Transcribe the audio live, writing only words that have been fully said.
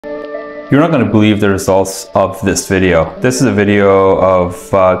You're not going to believe the results of this video. This is a video of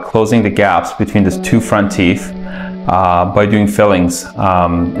closing the gaps between the two front teeth by doing fillings.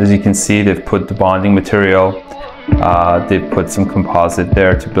 As you can see, they've put the bonding material, they've put some composite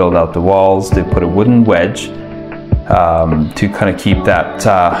there to build out the walls, they've put a wooden wedge to kind of keep that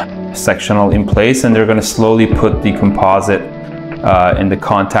sectional in place, and they're going to slowly put the composite in the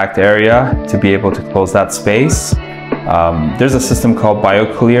contact area to be able to close that space. There's a system called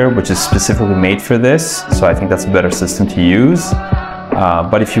BioClear, which is specifically made for this, so I think that's a better system to use.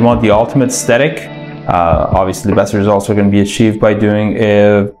 But if you want the ultimate aesthetic, obviously the best results are going to be achieved by doing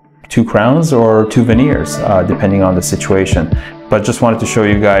 2 crowns or 2 veneers, depending on the situation. But just wanted to show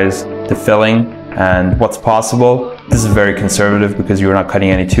you guys the filling and what's possible. This is very conservative because you're not cutting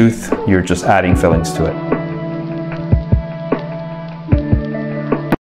any tooth, you're just adding fillings to it.